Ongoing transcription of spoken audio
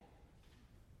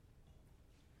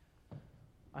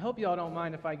I hope y'all don't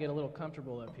mind if I get a little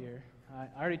comfortable up here. I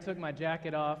already took my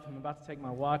jacket off. I'm about to take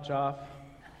my watch off.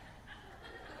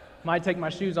 Might take my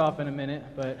shoes off in a minute,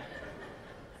 but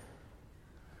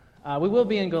we will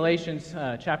be in Galatians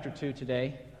chapter 2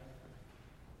 today.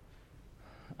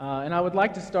 And I would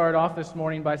like to start off this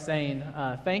morning by saying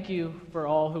thank you for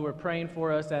all who were praying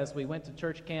for us as we went to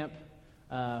church camp.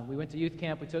 We went to youth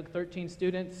camp. We took 13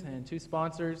 students and 2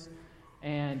 sponsors.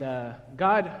 And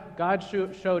God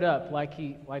showed up like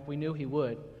we knew He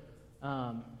would.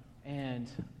 I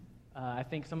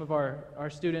think some of our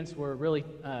students were really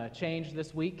changed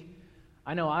this week.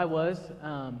 I know I was,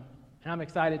 and I'm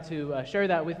excited to share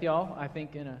that with y'all. I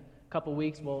think in a couple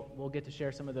weeks we'll get to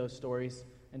share some of those stories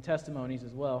and testimonies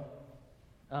as well.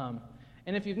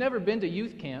 And if you've never been to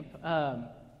youth camp,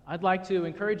 I'd like to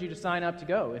encourage you to sign up to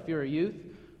go if you're a youth.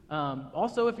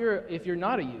 Also, if you're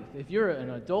not a youth, if you're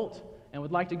an adult and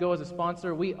would like to go as a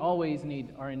sponsor, we always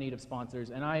are in need of sponsors.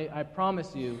 And I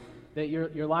promise you that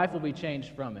your life will be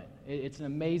changed from it. It's an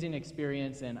amazing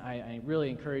experience, and I really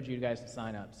encourage you guys to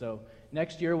sign up. So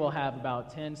next year we'll have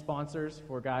about 10 sponsors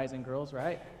for guys and girls,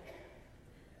 right?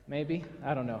 Maybe?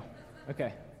 I don't know.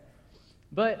 Okay.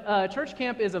 But church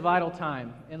camp is a vital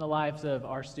time in the lives of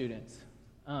our students,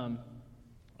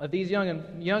 of these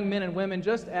young men and women,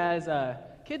 just as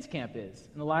kids camp is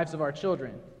in the lives of our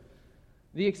children.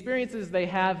 The experiences they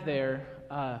have there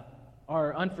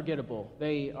are unforgettable.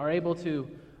 They are able to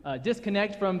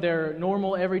disconnect from their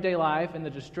normal everyday life and the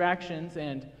distractions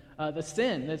and the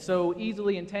sin that so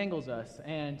easily entangles us,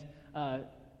 and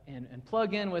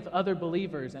plug in with other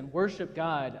believers and worship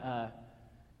God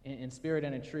in spirit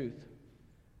and in truth.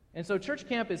 And so church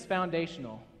camp is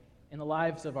foundational in the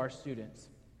lives of our students.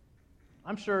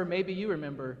 I'm sure maybe you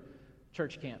remember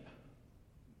church camp.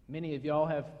 Many of y'all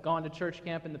have gone to church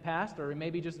camp in the past, or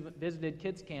maybe just visited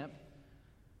kids camp.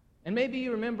 And maybe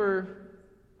you remember,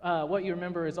 what you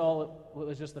remember is it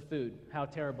was just the food, how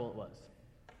terrible it was.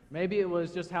 Maybe it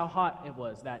was just how hot it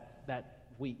was that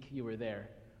week you were there,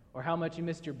 or how much you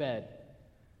missed your bed.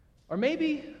 Or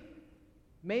maybe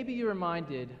you're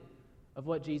reminded of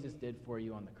what Jesus did for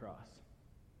you on the cross.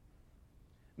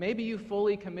 Maybe you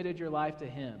fully committed your life to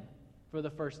Him for the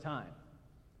first time.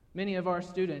 Many of our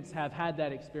students have had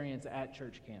that experience at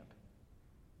church camp.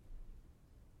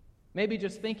 Maybe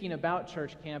just thinking about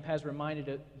church camp has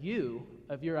reminded you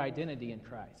of your identity in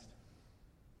Christ.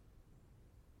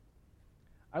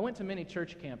 I went to many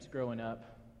church camps growing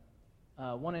up.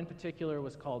 One in particular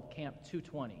was called Camp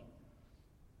 220.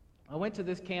 I went to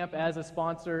this camp as a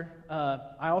sponsor.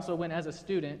 I also went as a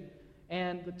student.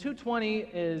 And the 220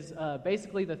 is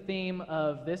basically the theme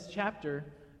of this chapter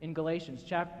in Galatians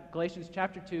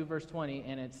chapter 2, verse 20,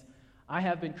 and it's, I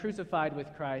have been crucified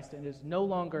with Christ, and it is no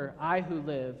longer I who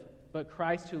live, but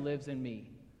Christ who lives in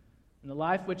me. In the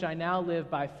life which I now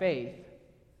live by faith,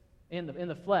 in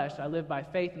the flesh, I live by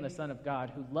faith in the Son of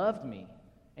God, who loved me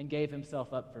and gave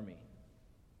Himself up for me.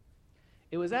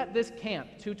 It was at this camp,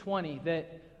 220,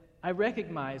 that I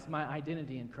recognized my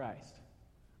identity in Christ.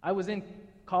 I was in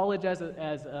college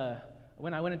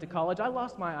when I went into college, I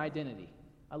lost my identity.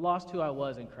 I lost who I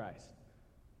was in Christ.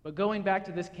 But going back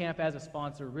to this camp as a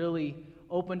sponsor really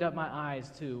opened up my eyes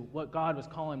to what God was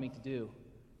calling me to do.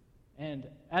 And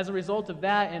as a result of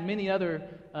that and many other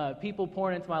people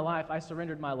pouring into my life, I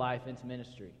surrendered my life into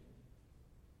ministry.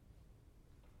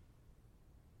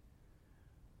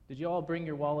 Did you all bring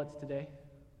your wallets today?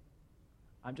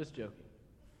 I'm just joking.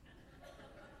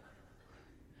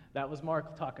 That was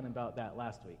Mark talking about that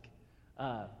last week.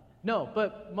 No,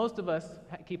 but most of us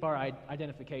keep our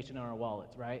identification in our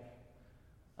wallets, right?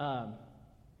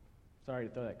 Sorry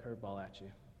to throw that curveball at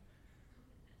you.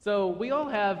 So we all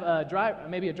have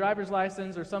maybe a driver's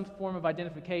license or some form of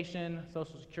identification,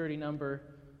 social security number.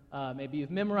 Maybe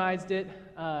you've memorized it,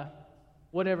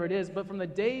 whatever it is. But from the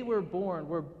day we're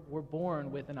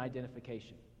born with an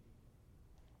identification.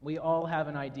 We all have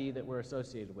an ID that we're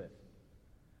associated with.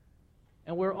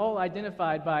 And we're all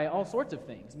identified by all sorts of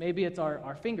things. Maybe it's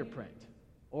our fingerprint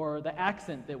or the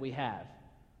accent that we have,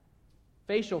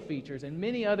 facial features, and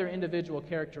many other individual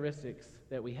characteristics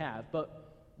that we have.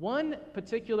 But one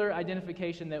particular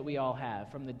identification that we all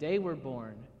have from the day we're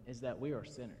born is that we are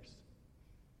sinners.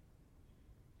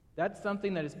 That's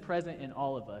something that is present in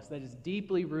all of us, that is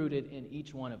deeply rooted in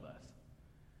each one of us.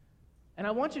 And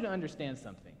I want you to understand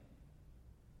something.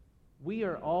 We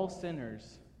are all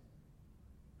sinners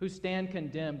who stand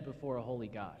condemned before a holy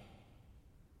God.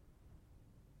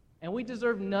 And we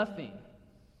deserve nothing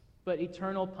but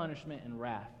eternal punishment and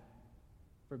wrath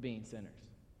for being sinners.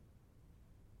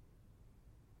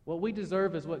 What we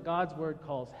deserve is what God's word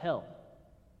calls hell.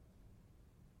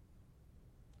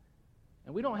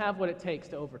 and we don't have what it takes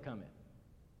to overcome it.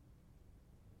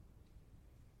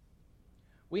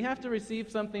 We have to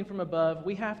receive something from above.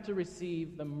 We have to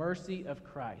receive the mercy of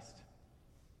Christ,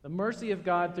 the mercy of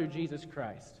God through Jesus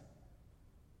Christ,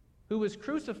 who was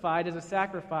crucified as a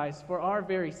sacrifice for our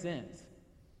very sins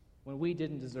when we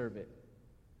didn't deserve it.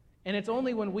 And it's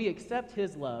only when we accept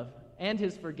his love and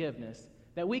his forgiveness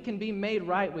that we can be made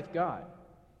right with God.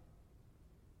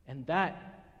 And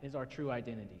that is our true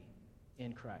identity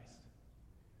in Christ.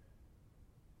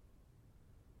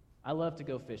 I love to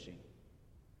go fishing.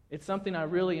 It's something I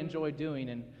really enjoy doing,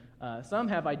 and some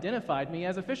have identified me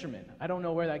as a fisherman. I don't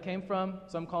know where that came from.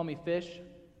 Some call me Fish.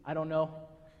 I don't know.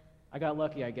 I got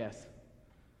lucky, I guess.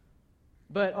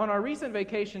 But on our recent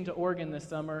vacation to Oregon this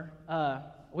summer,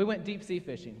 we went deep sea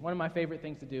fishing. One of my favorite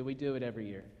things to do. We do it every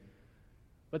year.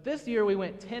 But this year we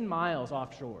went 10 miles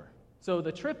offshore. So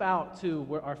the trip out to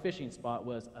where our fishing spot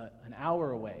was an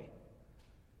hour away.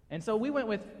 And so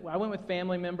I went with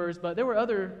family members, but there were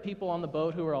other people on the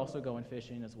boat who were also going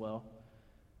fishing as well.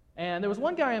 And there was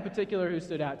one guy in particular who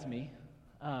stood out to me.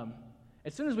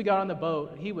 As soon as we got on the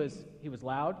boat, he was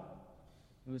loud,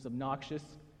 he was obnoxious,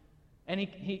 and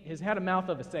he had a mouth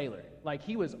of a sailor. Like,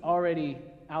 he was already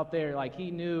out there, like he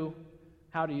knew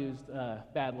how to use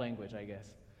bad language, I guess,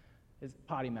 his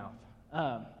potty mouth.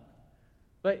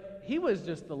 But he was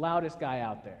just the loudest guy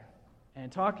out there,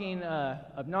 and talking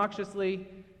obnoxiously.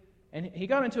 And he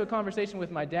got into a conversation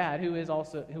with my dad, who is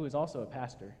also a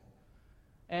pastor.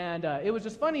 And it was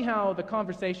just funny how the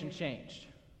conversation changed.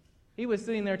 He was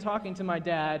sitting there talking to my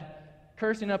dad,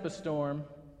 cursing up a storm,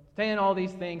 saying all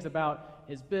these things about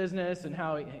his business and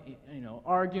how,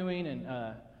 arguing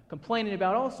and complaining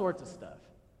about all sorts of stuff.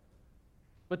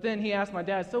 But then he asked my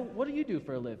dad, "So what do you do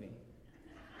for a living?"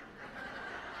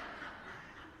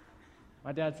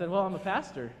 My dad said, "Well, I'm a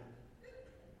pastor."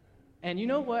 And you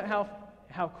know what?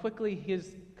 How quickly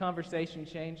his conversation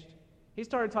changed? He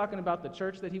started talking about the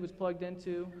church that he was plugged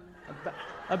into,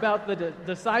 about the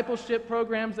discipleship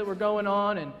programs that were going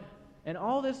on, and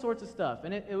all this sorts of stuff.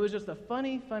 And it was just a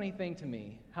funny thing to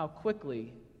me how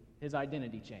quickly his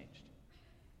identity changed.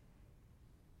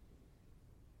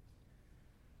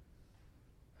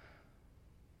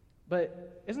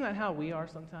 But isn't that how we are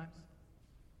sometimes?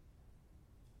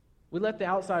 We let the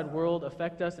outside world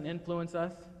affect us and influence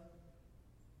us.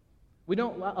 We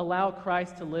don't allow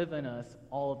Christ to live in us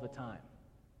all of the time.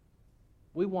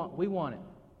 We want it.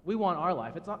 We want our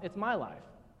life. It's my life.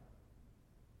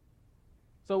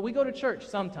 So we go to church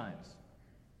sometimes.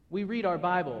 We read our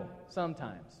Bible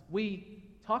sometimes. We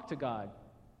talk to God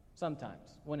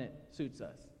sometimes when it suits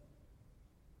us.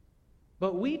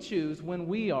 But we choose when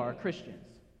we are Christians.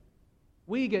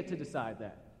 We get to decide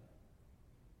that.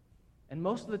 And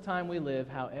most of the time we live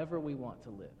however we want to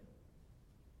live.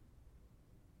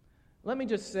 Let me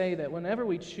just say that whenever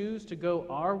we choose to go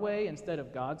our way instead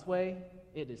of God's way,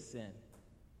 it is sin.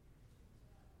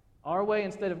 Our way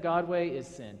instead of God's way is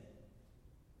sin.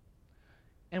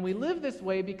 And we live this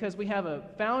way because we have a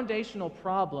foundational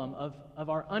problem of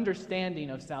our understanding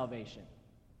of salvation.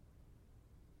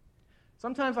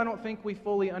 Sometimes I don't think we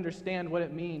fully understand what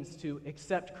it means to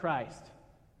accept Christ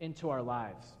into our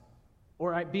lives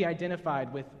or be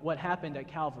identified with what happened at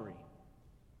Calvary.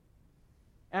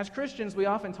 As Christians, we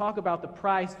often talk about the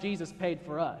price Jesus paid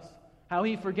for us, how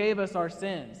he forgave us our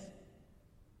sins,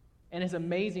 and his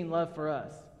amazing love for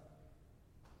us.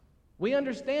 We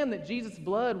understand that Jesus'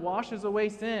 blood washes away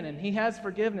sin, and he has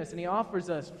forgiveness, and he offers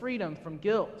us freedom from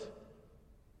guilt.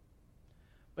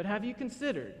 But have you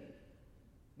considered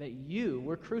that you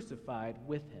were crucified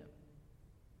with him?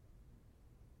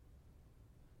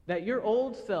 That your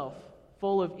old self,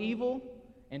 full of evil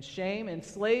and shame,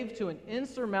 enslaved to an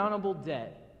insurmountable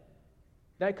debt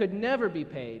that could never be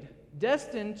paid,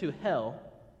 destined to hell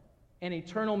and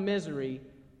eternal misery,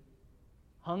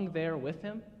 hung there with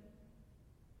him?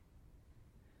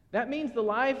 That means the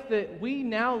life that we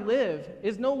now live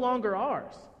is no longer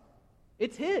ours.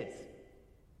 It's his.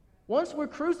 Once we're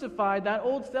crucified, that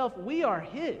old self, we are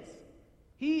his.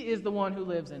 He is the one who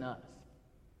lives in us.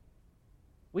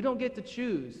 We don't get to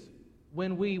choose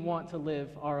when we want to live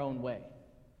our own way.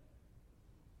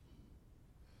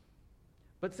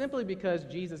 But simply because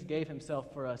Jesus gave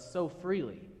himself for us so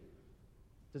freely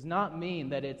does not mean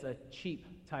that it's a cheap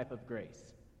type of grace.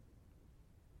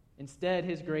 Instead,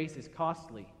 his grace is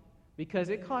costly because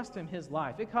it cost him his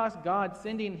life. It cost God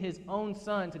sending his own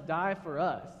son to die for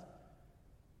us.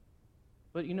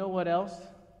 But you know what else?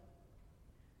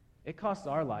 It costs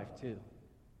our life too.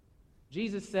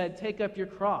 Jesus said, "Take up your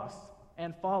cross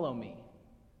and follow me."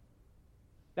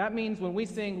 That means when we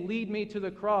sing, "Lead me to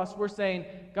the cross," we're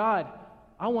saying, "God,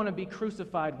 I want to be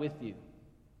crucified with you.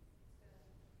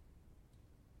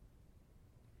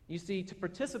 You see, to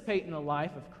participate in the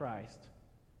life of Christ,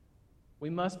 we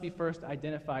must be first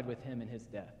identified with him in his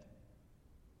death.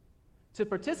 To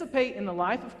participate in the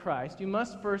life of Christ, you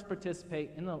must first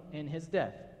participate in his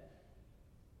death.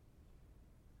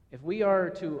 If we are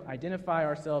to identify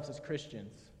ourselves as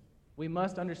Christians, we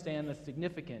must understand the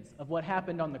significance of what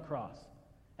happened on the cross.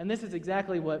 And this is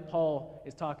exactly what Paul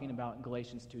is talking about in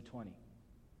Galatians 2:20.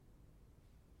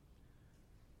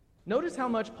 Notice how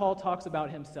much Paul talks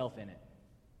about himself in it.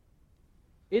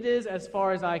 It is, as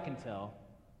far as I can tell,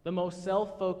 the most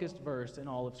self-focused verse in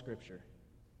all of Scripture.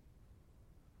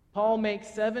 Paul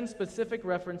makes 7 specific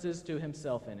references to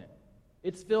himself in it.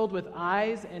 It's filled with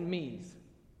I's and me's.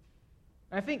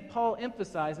 And I think Paul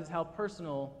emphasizes how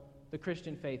personal the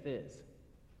Christian faith is.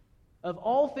 Of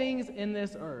all things in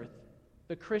this earth,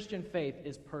 the Christian faith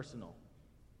is personal.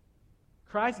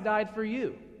 Christ died for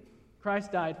you.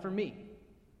 Christ died for me.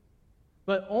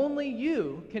 But only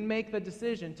you can make the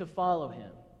decision to follow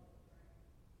him.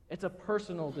 It's a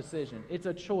personal decision. It's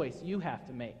a choice you have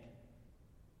to make.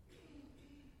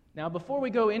 Now, before we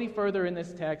go any further in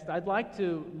this text, I'd like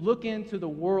to look into the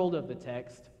world of the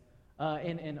text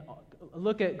and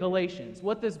look at Galatians,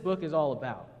 what this book is all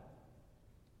about.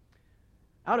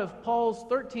 Out of Paul's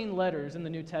 13 letters in the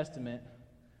New Testament,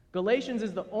 Galatians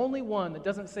is the only one that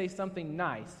doesn't say something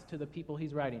nice to the people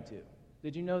he's writing to.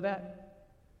 Did you know that?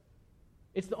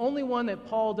 It's the only one that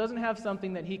Paul doesn't have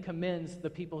something that he commends the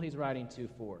people he's writing to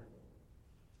for.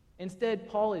 Instead,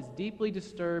 Paul is deeply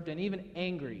disturbed and even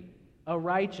angry, a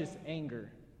righteous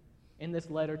anger, in this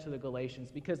letter to the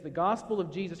Galatians because the gospel of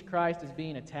Jesus Christ is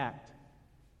being attacked.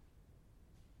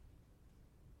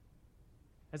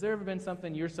 Has there ever been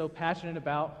something you're so passionate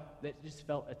about that just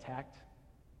felt attacked?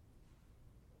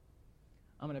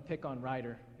 I'm going to pick on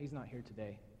Ryder. He's not here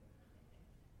today.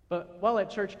 But while at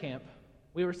church camp,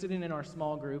 we were sitting in our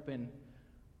small group, and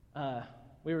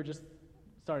we were just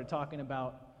started talking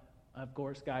about, of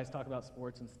course, guys talk about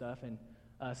sports and stuff, and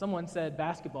someone said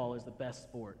basketball is the best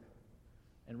sport.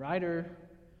 And Ryder,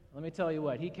 let me tell you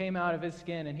what, he came out of his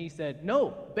skin and he said,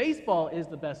 no, baseball is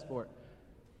the best sport.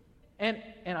 And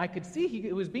I could see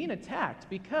he was being attacked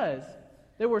because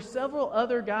there were several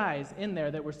other guys in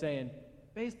there that were saying,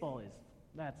 baseball's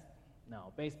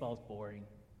boring.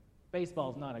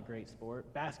 Baseball's not a great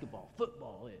sport. Basketball,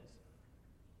 football is.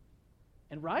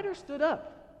 And Ryder stood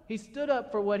up. He stood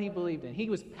up for what he believed in. He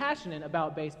was passionate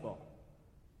about baseball.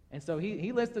 And so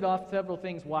he listed off several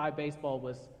things why baseball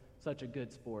was such a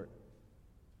good sport.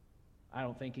 I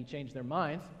don't think he changed their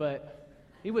minds, but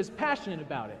he was passionate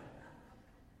about it.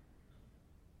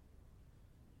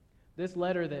 This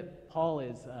letter that Paul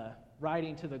is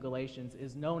writing to the Galatians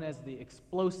is known as the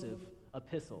explosive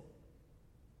epistle.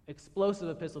 Explosive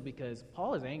epistle because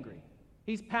Paul is angry.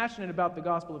 He's passionate about the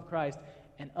gospel of Christ,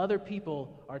 and other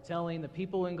people are telling the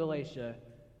people in Galatia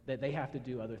that they have to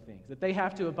do other things, that they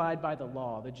have to abide by the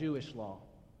law, the Jewish law,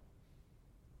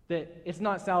 that it's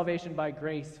not salvation by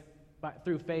grace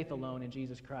through faith alone in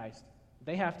Jesus Christ.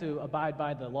 They have to abide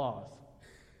by the laws.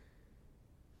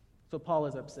 So Paul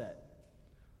is upset.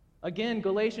 Again,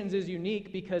 Galatians is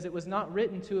unique because it was not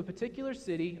written to a particular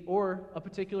city or a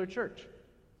particular church.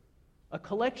 A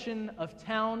collection of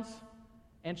towns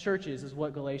and churches is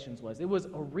what Galatians was. It was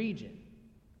a region,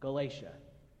 Galatia.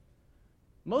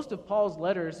 Most of Paul's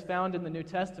letters found in the New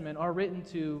Testament are written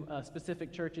to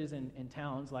specific churches and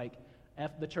towns like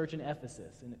the church in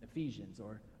Ephesus, in Ephesians,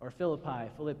 or Philippi,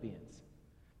 Philippians.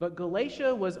 But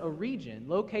Galatia was a region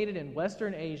located in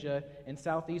Western Asia and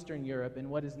Southeastern Europe in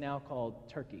what is now called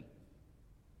Turkey.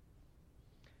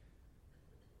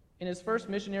 In his first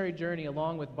missionary journey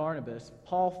along with Barnabas,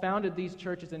 Paul founded these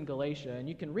churches in Galatia, and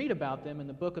you can read about them in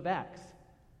the book of Acts,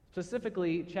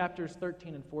 specifically chapters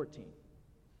 13 and 14.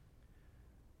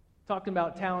 Talking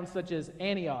about towns such as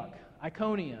Antioch,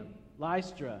 Iconium,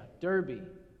 Lystra, Derbe.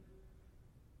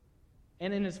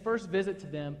 And in his first visit to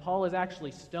them, Paul is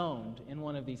actually stoned in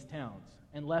one of these towns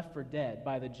and left for dead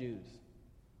by the Jews.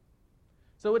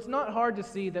 So it's not hard to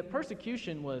see that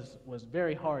persecution was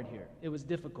very hard here. It was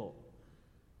difficult.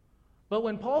 But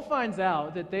when Paul finds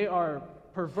out that they are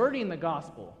perverting the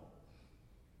gospel,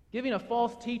 giving a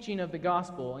false teaching of the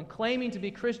gospel, and claiming to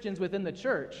be Christians within the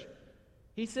church,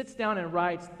 he sits down and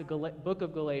writes the book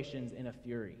of Galatians in a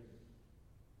fury.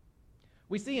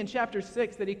 We see in chapter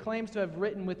 6 that he claims to have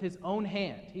written with his own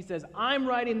hand. He says, I'm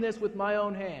writing this with my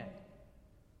own hand.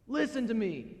 Listen to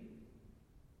me.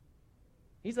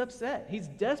 He's upset. He's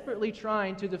desperately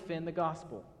trying to defend the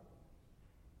gospel.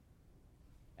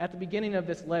 At the beginning of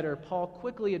this letter, Paul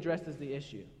quickly addresses the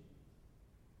issue.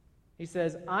 He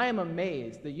says, I am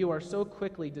amazed that you are so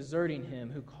quickly deserting him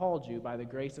who called you by the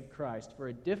grace of Christ for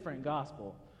a different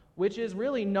gospel, which is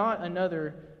really not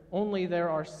another, only there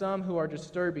are some who are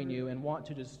disturbing you and want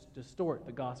to distort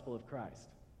the gospel of Christ.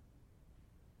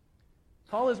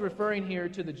 Paul is referring here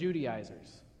to the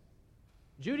Judaizers.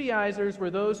 Judaizers were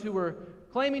those who were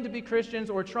claiming to be Christians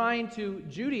or trying to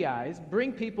Judaize,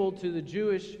 bring people to the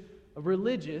Jewish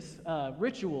religious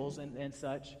rituals and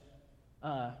such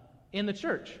in the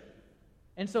church.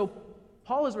 And so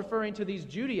Paul is referring to these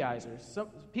Judaizers, some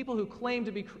people who claim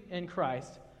to be in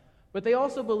Christ, but they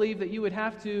also believe that you would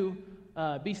have to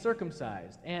be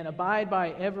circumcised and abide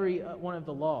by every one of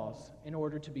the laws in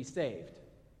order to be saved.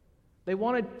 They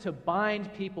wanted to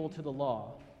bind people to the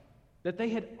law that they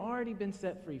had already been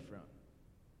set free from.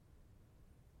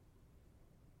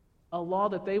 A law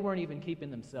that they weren't even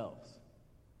keeping themselves.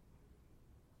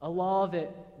 A law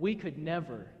that we could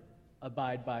never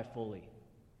abide by fully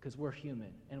because we're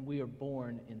human and we are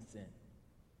born in sin.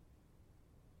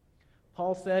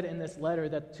 Paul said in this letter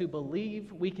that to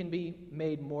believe we can be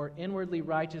made more inwardly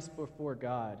righteous before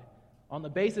God on the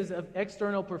basis of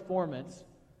external performance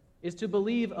is to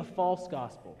believe a false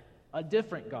gospel, a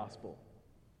different gospel.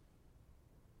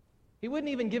 He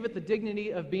wouldn't even give it the dignity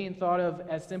of being thought of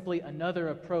as simply another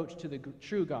approach to the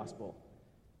true gospel,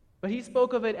 but he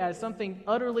spoke of it as something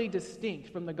utterly distinct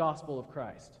from the gospel of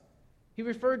Christ. He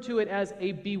referred to it as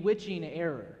a bewitching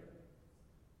error,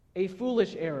 a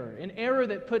foolish error, an error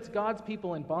that puts God's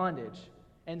people in bondage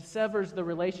and severs the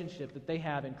relationship that they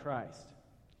have in Christ.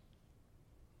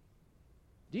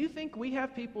 Do you think we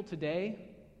have people today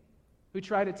who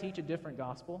try to teach a different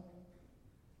gospel?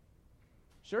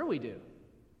 Sure we do. You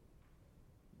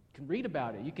can read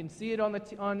about it. You can see it on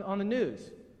the news.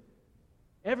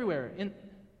 Everywhere. And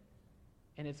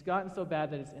it's gotten so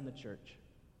bad that it's in the church.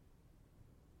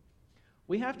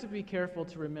 We have to be careful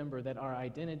to remember that our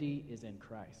identity is in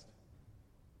Christ.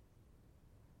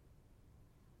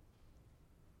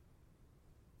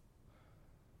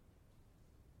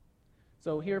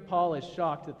 So here Paul is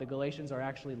shocked that the Galatians are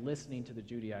actually listening to the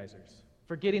Judaizers,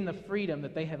 forgetting the freedom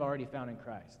that they have already found in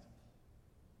Christ.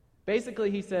 Basically,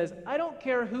 he says, I don't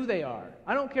care who they are.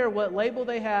 I don't care what label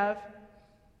they have,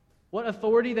 what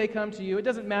authority they come to you. It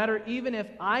doesn't matter even if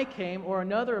I came or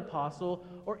another apostle,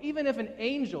 or even if an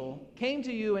angel came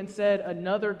to you and said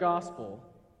another gospel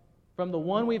from the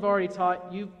one we've already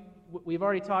taught you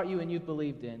and you've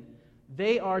believed in.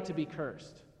 They are to be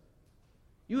cursed.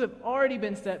 You have already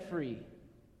been set free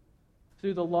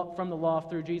from the law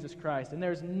through Jesus Christ, and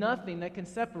there's nothing that can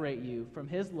separate you from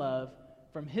his love,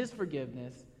 from his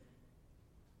forgiveness,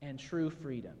 and true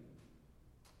freedom.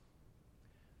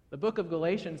 The book of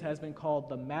Galatians has been called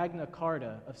the Magna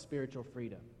Carta of spiritual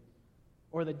freedom,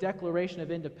 or the Declaration of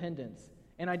Independence,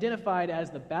 and identified as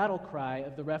the battle cry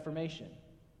of the Reformation.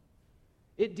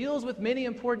 It deals with many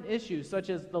important issues such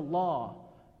as the law,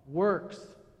 works,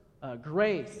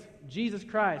 grace, Jesus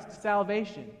Christ,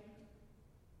 salvation.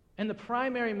 And the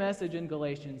primary message in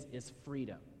Galatians is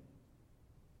freedom.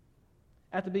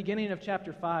 At the beginning of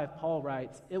chapter 5, Paul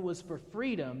writes, "It was for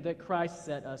freedom that Christ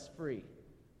set us free."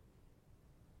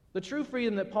 The true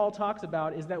freedom that Paul talks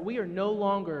about is that we are no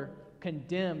longer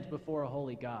condemned before a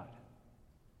holy God.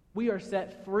 We are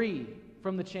set free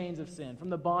from the chains of sin, from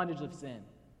the bondage of sin.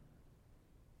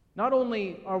 Not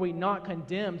only are we not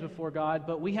condemned before God,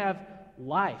 but we have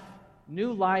life,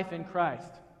 new life in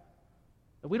Christ.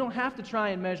 We don't have to try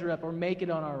and measure up or make it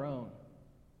on our own.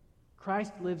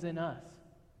 Christ lives in us.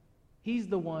 He's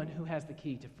the one who has the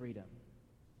key to freedom.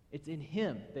 It's in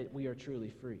him that we are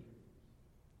truly free.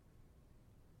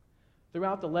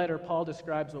 Throughout the letter, Paul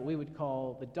describes what we would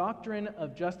call the doctrine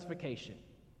of justification.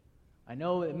 I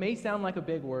know it may sound like a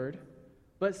big word,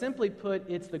 but simply put,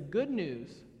 it's the good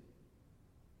news.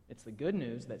 It's the good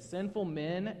news that sinful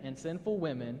men and sinful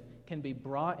women can be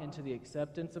brought into the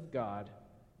acceptance of God,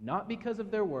 not because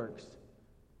of their works,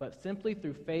 but simply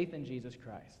through faith in Jesus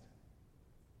Christ.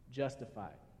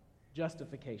 Justified.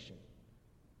 Justification.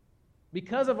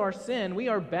 Because of our sin, we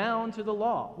are bound to the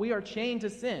law. We are chained to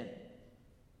sin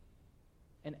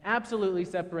and absolutely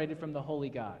separated from the holy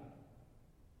God.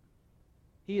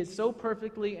 He is so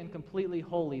perfectly and completely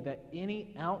holy that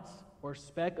any ounce or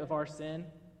speck of our sin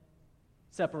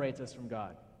separates us from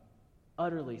God,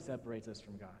 utterly separates us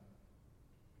from God,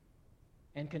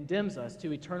 and condemns us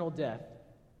to eternal death.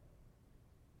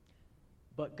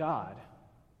 But God,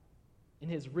 in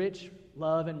his rich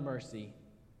love and mercy,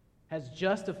 has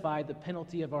justified the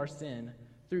penalty of our sin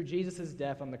through Jesus'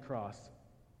 death on the cross,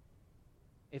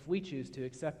 if we choose to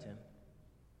accept him.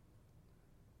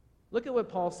 Look at what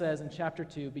Paul says in chapter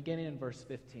 2, beginning in verse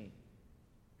 15.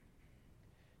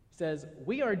 He says,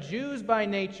 "We are Jews by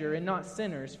nature and not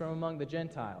sinners from among the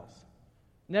Gentiles.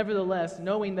 Nevertheless,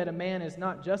 knowing that a man is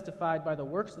not justified by the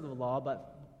works of the law,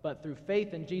 but through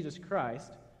faith in Jesus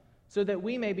Christ, so that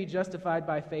we may be justified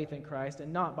by faith in Christ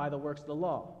and not by the works of the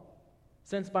law.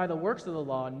 Since by the works of the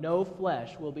law no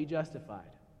flesh will be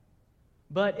justified.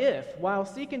 But if, while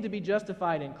seeking to be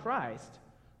justified in Christ,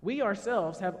 we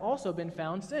ourselves have also been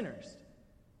found sinners,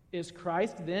 is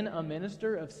Christ then a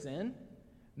minister of sin?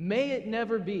 May it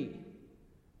never be.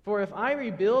 For if I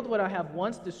rebuild what I have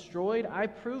once destroyed, I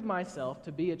prove myself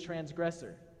to be a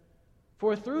transgressor.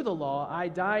 For through the law I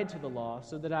died to the law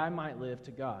so that I might live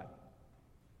to God.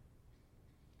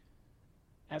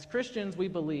 As Christians, we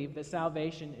believe that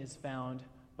salvation is found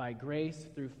by grace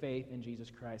through faith in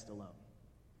Jesus Christ alone.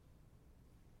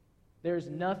 There's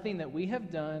nothing that we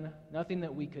have done, nothing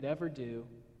that we could ever do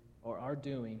or are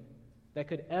doing that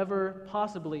could ever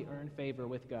possibly earn favor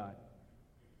with God.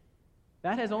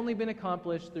 That has only been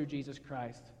accomplished through Jesus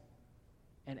Christ.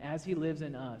 And as he lives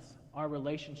in us, our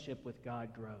relationship with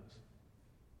God grows.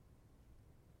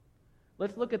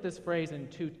 Let's look at this phrase in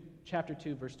chapter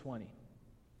 2, verse 20.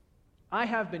 I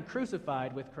have been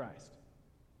crucified with Christ.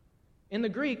 In the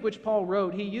Greek, which Paul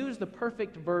wrote, he used the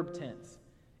perfect verb tense.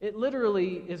 It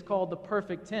literally is called the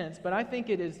perfect tense, but I think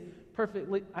it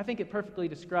perfectly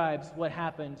describes what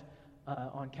happened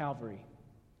on Calvary.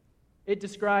 It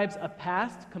describes a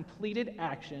past completed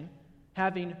action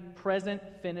having present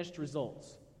finished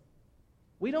results.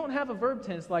 We don't have a verb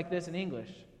tense like this in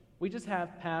English. We just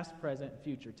have past, present,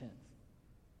 future tense.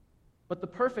 But the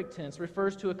perfect tense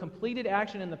refers to a completed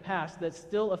action in the past that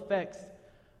still affects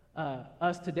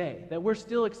us today, that we're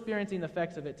still experiencing the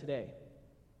effects of it today.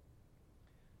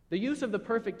 The use of the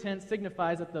perfect tense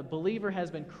signifies that the believer has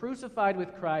been crucified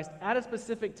with Christ at a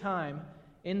specific time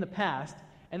in the past,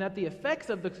 and that the effects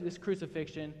of this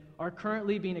crucifixion are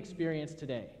currently being experienced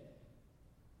today.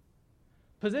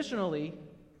 Positionally,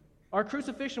 our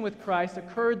crucifixion with Christ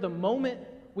occurred the moment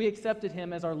we accepted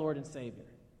him as our Lord and Savior.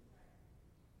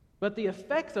 But the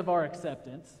effects of our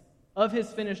acceptance of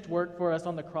his finished work for us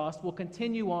on the cross will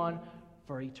continue on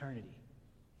for eternity.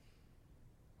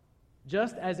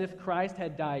 Just as if Christ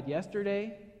had died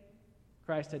yesterday,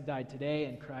 Christ had died today,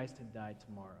 and Christ had died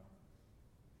tomorrow.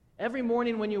 Every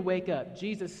morning when you wake up,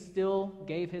 Jesus still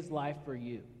gave his life for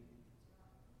you.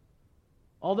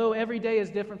 Although every day is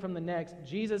different from the next,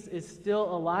 Jesus is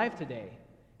still alive today.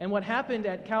 And what happened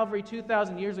at Calvary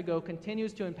 2,000 years ago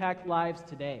continues to impact lives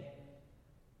today,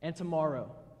 and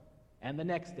tomorrow, and the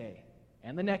next day,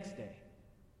 and the next day.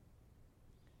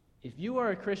 If you are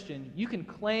a Christian, you can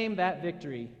claim that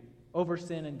victory over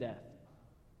sin and death.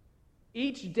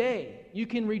 Each day, you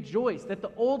can rejoice that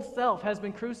the old self has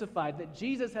been crucified, that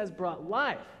Jesus has brought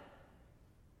life.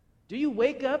 Do you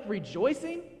wake up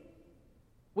rejoicing?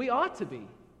 We ought to be.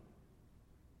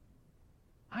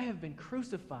 I have been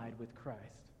crucified with Christ.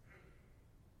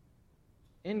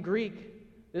 In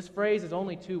Greek, this phrase is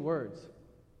only 2 words.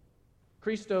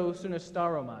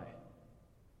 Christosunastaromai.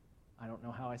 I don't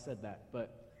know how I said that,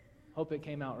 but hope it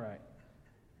came out right.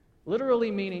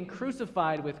 Literally meaning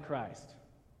crucified with Christ.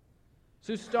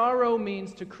 Sustaro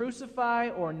means to crucify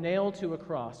or nail to a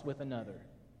cross with another.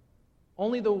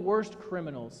 Only the worst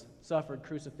criminals suffered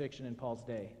crucifixion in Paul's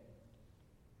day.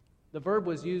 The verb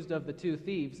was used of the 2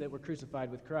 thieves that were crucified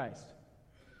with Christ.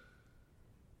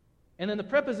 And then the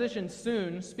preposition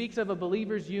soon speaks of a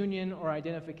believer's union or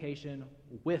identification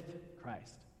with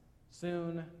Christ.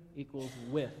 Soon equals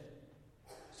with.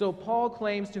 So Paul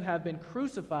claims to have been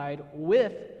crucified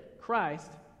with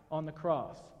Christ on the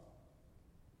cross.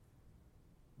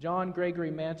 John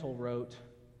Gregory Mantle wrote,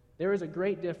 "There is a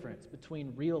great difference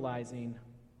between realizing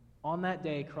on that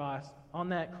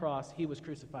cross he was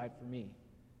crucified for me,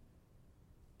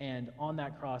 and on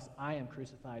that cross I am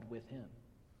crucified with him.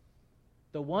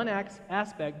 The one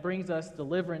aspect brings us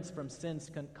deliverance from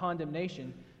sin's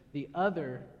condemnation. The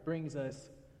other brings us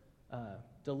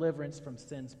deliverance from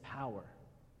sin's power."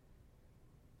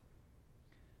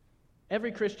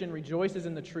 Every Christian rejoices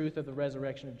in the truth of the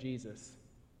resurrection of Jesus.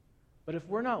 But if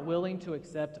we're not willing to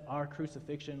accept our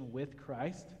crucifixion with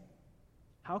Christ,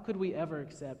 how could we ever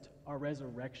accept our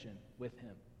resurrection with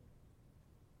him?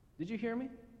 Did you hear me?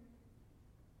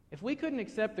 If we couldn't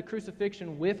accept the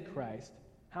crucifixion with Christ,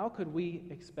 how could we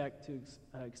expect to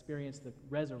experience the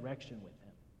resurrection with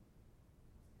him?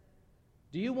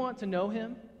 Do you want to know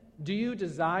him? Do you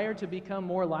desire to become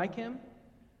more like him?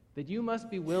 Then you must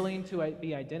be willing to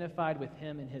be identified with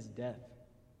him in his death.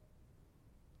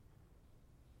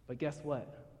 But guess what?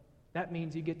 That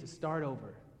means you get to start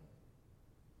over.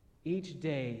 Each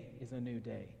day is a new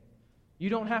day. You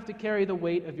don't have to carry the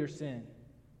weight of your sin.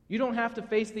 You don't have to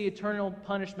face the eternal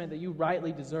punishment that you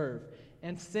rightly deserve.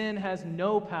 And sin has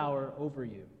no power over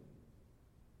you.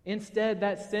 Instead,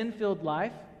 that sin-filled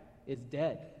life is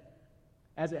dead,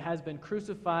 as it has been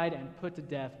crucified and put to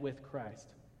death with Christ.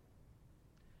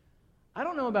 I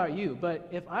don't know about you, but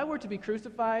if I were to be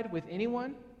crucified with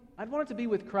anyone, I'd want it to be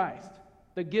with Christ,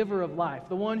 the giver of life,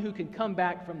 the one who can come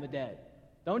back from the dead.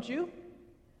 Don't you?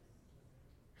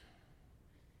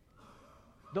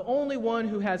 The only one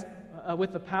who has,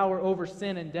 with the power over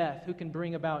sin and death, who can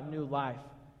bring about new life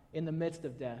in the midst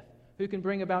of death, who can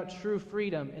bring about true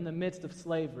freedom in the midst of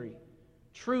slavery,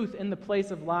 truth in the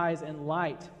place of lies, and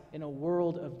light in a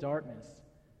world of darkness,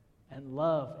 and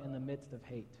love in the midst of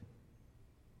hate.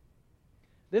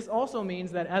 This also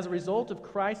means that as a result of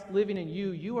Christ living in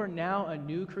you, you are now a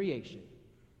new creation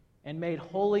and made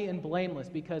holy and blameless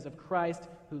because of Christ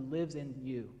who lives in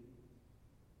you.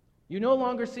 You no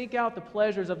longer seek out the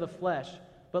pleasures of the flesh,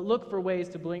 but look for ways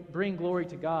to bring glory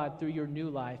to God through your new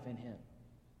life in Him.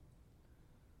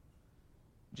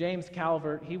 James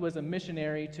Calvert, he was a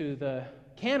missionary to the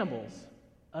cannibals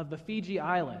of the Fiji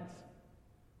Islands.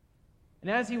 And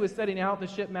as he was setting out, the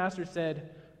shipmaster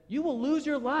said, "You will lose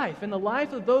your life and the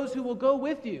life of those who will go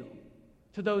with you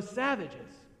to those savages."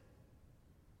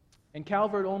 And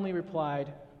Calvert only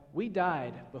replied, "We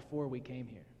died before we came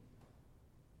here."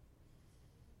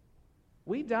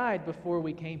 We died before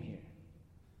we came here.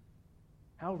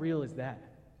 How real is that?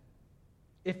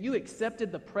 If you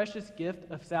accepted the precious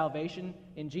gift of salvation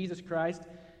in Jesus Christ,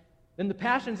 then the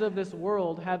passions of this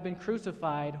world have been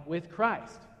crucified with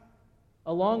Christ,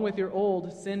 along with your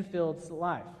old sin-filled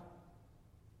life.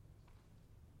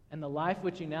 And the life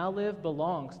which you now live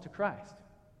belongs to Christ.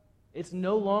 It's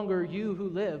no longer you who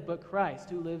live, but Christ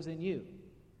who lives in you.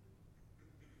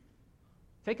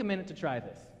 Take a minute to try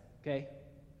this, okay?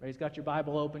 Everybody's got your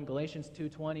Bible open, Galatians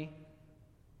 2:20.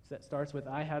 That starts with,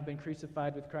 "I have been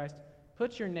crucified with Christ."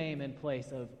 Put your name in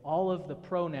place of all of the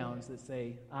pronouns that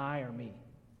say I or me.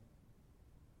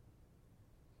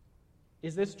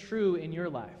 Is this true in your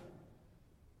life?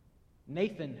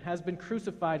 Nathan has been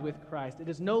crucified with Christ. It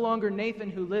is no longer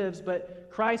Nathan who lives, but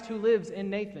Christ who lives in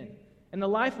Nathan. And the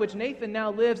life which Nathan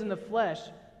now lives in the flesh,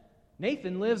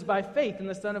 Nathan lives by faith in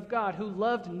the Son of God who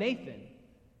loved Nathan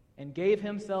and gave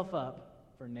himself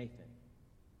up for Nathan.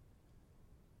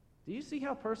 Do you see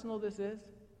how personal this is?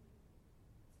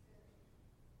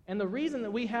 And the reason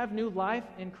that we have new life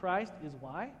in Christ is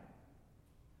why?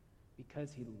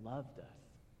 Because He loved us.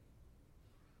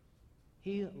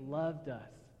 He loved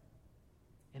us.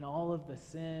 In all of the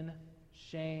sin,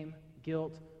 shame,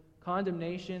 guilt,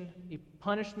 condemnation,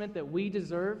 punishment that we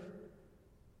deserve,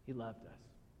 He loved us.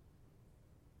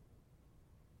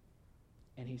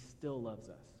 And He still loves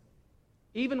us.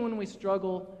 Even when we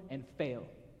struggle and fail.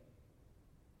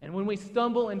 And when we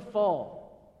stumble and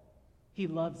fall, He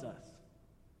loves us.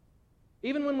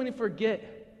 Even when we forget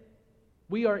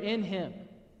we are in Him.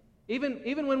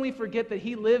 Even when we forget that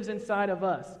He lives inside of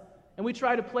us. And we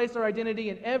try to place our identity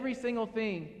in every single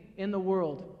thing in the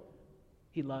world,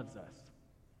 He loves us.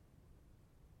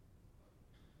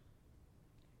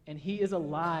 And He is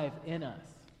alive in us.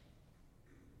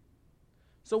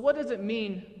 So what does it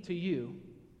mean to you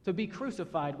to be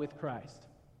crucified with Christ?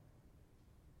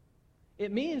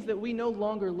 It means that we no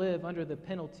longer live under the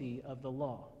penalty of the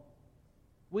law.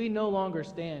 We no longer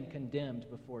stand condemned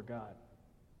before God.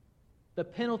 The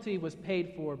penalty was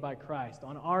paid for by Christ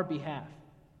on our behalf.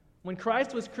 When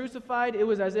Christ was crucified, it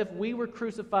was as if we were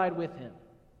crucified with Him.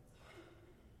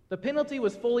 The penalty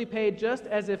was fully paid just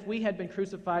as if we had been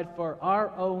crucified for our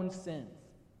own sins,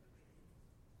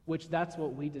 which that's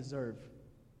what we deserve.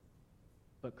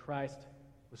 But Christ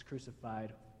was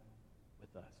crucified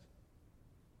with us.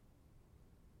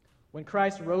 When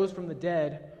Christ rose from the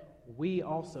dead, we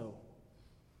also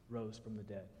rose from the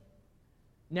dead.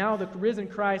 Now the risen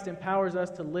Christ empowers us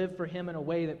to live for Him in a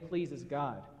way that pleases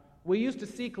God. We used to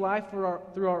seek life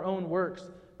through our own works,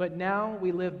 but now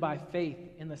we live by faith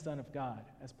in the Son of God,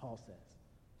 as Paul says.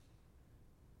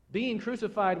 Being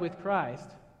crucified with Christ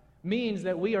means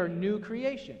that we are new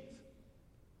creations.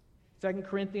 2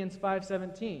 Corinthians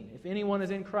 5:17, "If anyone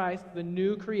is in Christ, the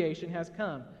new creation has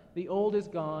come. The old is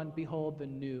gone, behold, the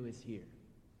new is here."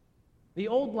 The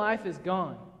old life is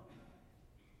gone.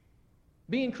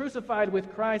 Being crucified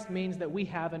with Christ means that we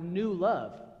have a new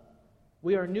love.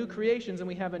 We are new creations and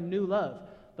we have a new love.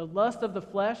 The lust of the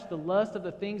flesh, the lust of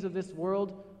the things of this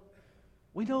world,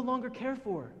 we no longer care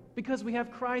for because we have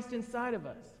Christ inside of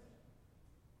us.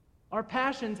 Our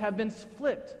passions have been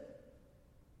flipped.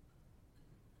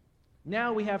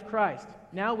 Now we have Christ.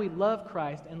 Now we love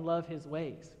Christ and love His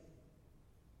ways.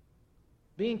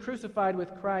 Being crucified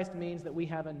with Christ means that we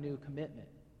have a new commitment.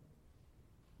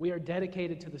 We are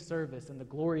dedicated to the service and the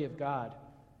glory of God,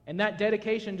 And that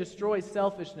dedication destroys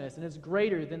selfishness and is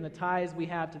greater than the ties we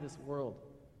have to this world.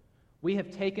 We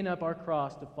have taken up our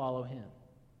cross to follow him.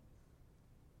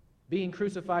 Being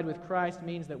crucified with Christ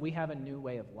means that we have a new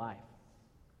way of life.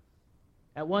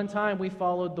 At one time, we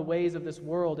followed the ways of this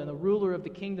world and the ruler of the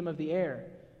kingdom of the air,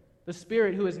 the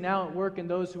spirit who is now at work in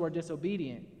those who are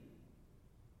disobedient.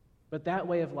 But that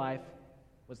way of life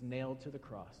was nailed to the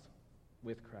cross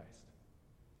with Christ.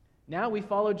 Now we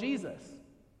follow Jesus,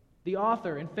 the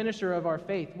author and finisher of our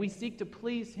faith. We seek to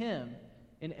please him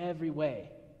in every way.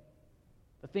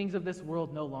 The things of this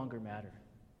world no longer matter.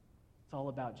 It's all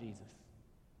about Jesus.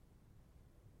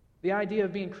 The idea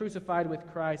of being crucified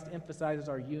with Christ emphasizes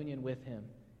our union with him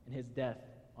and his death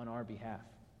on our behalf.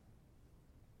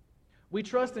 We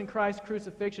trust in Christ's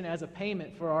crucifixion as a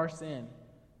payment for our sin,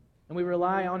 and we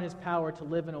rely on his power to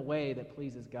live in a way that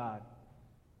pleases God.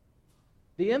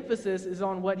 The emphasis is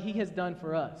on what he has done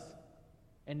for us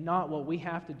and not what we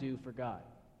have to do for God.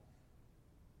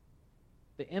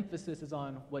 The emphasis is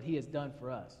on what he has done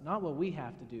for us, not what we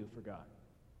have to do for God.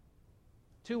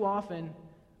 Too often,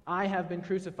 I have been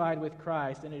crucified with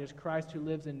Christ, and it is Christ who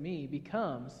lives in me,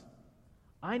 becomes,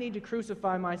 I need to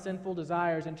crucify my sinful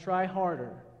desires and try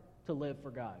harder to live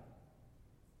for God.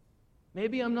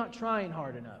 Maybe I'm not trying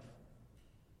hard enough.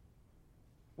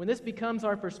 When this becomes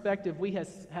our perspective, we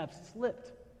have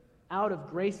slipped out of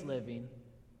grace living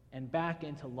and back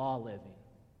into law living.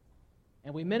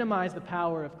 And we minimize the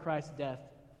power of Christ's death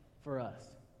for us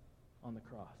on the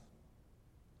cross.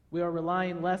 We are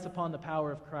relying less upon the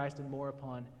power of Christ and more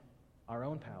upon our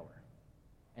own power.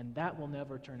 And that will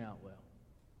never turn out well.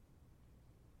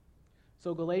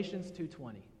 So Galatians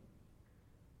 2:20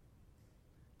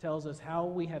 tells us how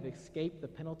we have escaped the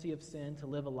penalty of sin to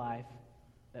live a life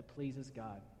that pleases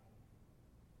God.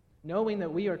 Knowing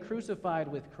that we are crucified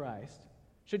with Christ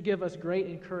should give us great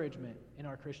encouragement in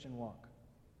our Christian walk.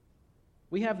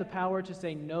 We have the power to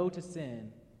say no to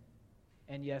sin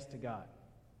and yes to God.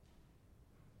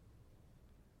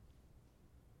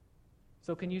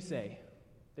 So can you say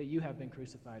that you have been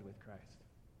crucified with Christ?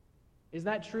 Is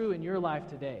that true in your life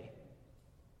today?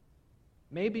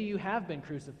 Maybe you have been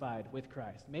crucified with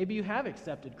Christ. Maybe you have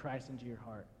accepted Christ into your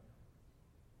heart.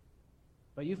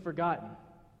 But you've forgotten.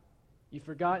 You've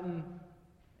forgotten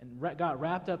and got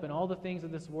wrapped up in all the things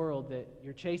of this world that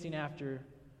you're chasing after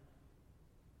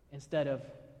instead of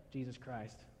Jesus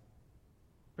Christ.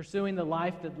 Pursuing the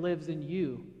life that lives in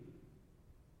you.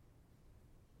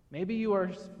 Maybe you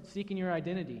are seeking your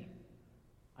identity.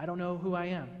 I don't know who I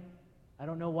am. I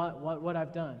don't know what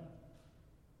I've done.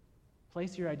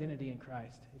 Place your identity in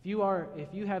Christ. If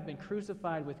you have been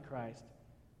crucified with Christ,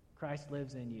 Christ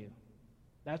lives in you.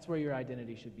 That's where your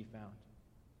identity should be found.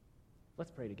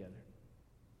 Let's pray together.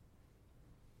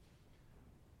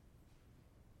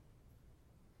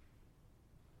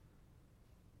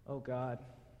 Oh God,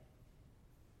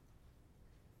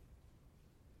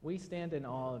 we stand in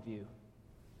awe of you.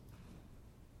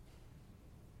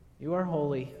 You are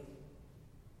holy.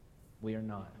 We are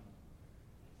not.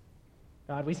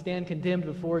 God, we stand condemned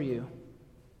before you.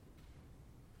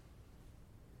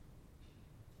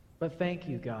 But thank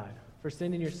you, God, for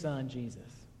sending your Son,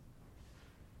 Jesus,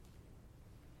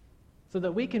 so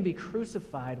that we can be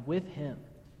crucified with him.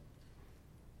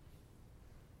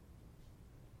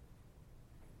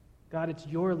 God, it's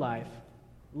your life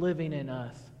living in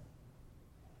us.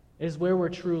 It is where we're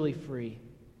truly free.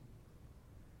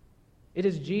 It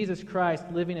is Jesus Christ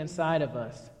living inside of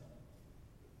us.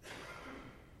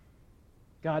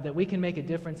 God, that we can make a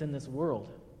difference in this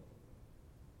world.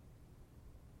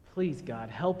 Please, God,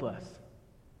 help us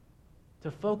to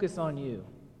focus on you,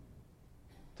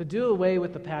 to do away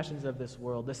with the passions of this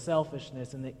world, the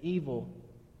selfishness and the evil,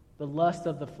 the lust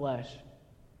of the flesh,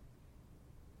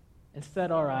 and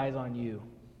set our eyes on you.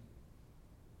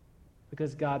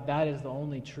 Because, God, that is the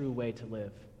only true way to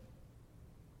live.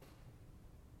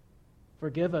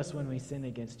 Forgive us when we sin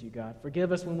against you, God.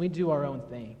 Forgive us when we do our own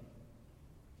thing.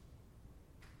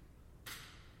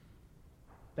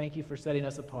 Thank you for setting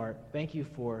us apart. Thank you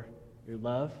for your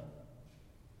love.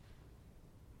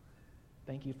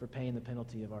 Thank you for paying the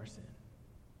penalty of our sin.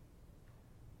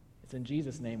 It's in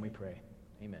Jesus' name we pray.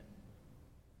 Amen.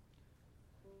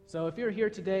 So if you're here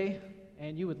today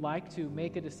and you would like to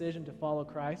make a decision to follow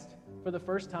Christ for the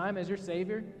first time as your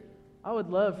Savior, I would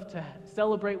love to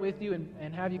celebrate with you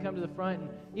and have you come to the front and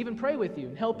even pray with you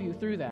and help you through that.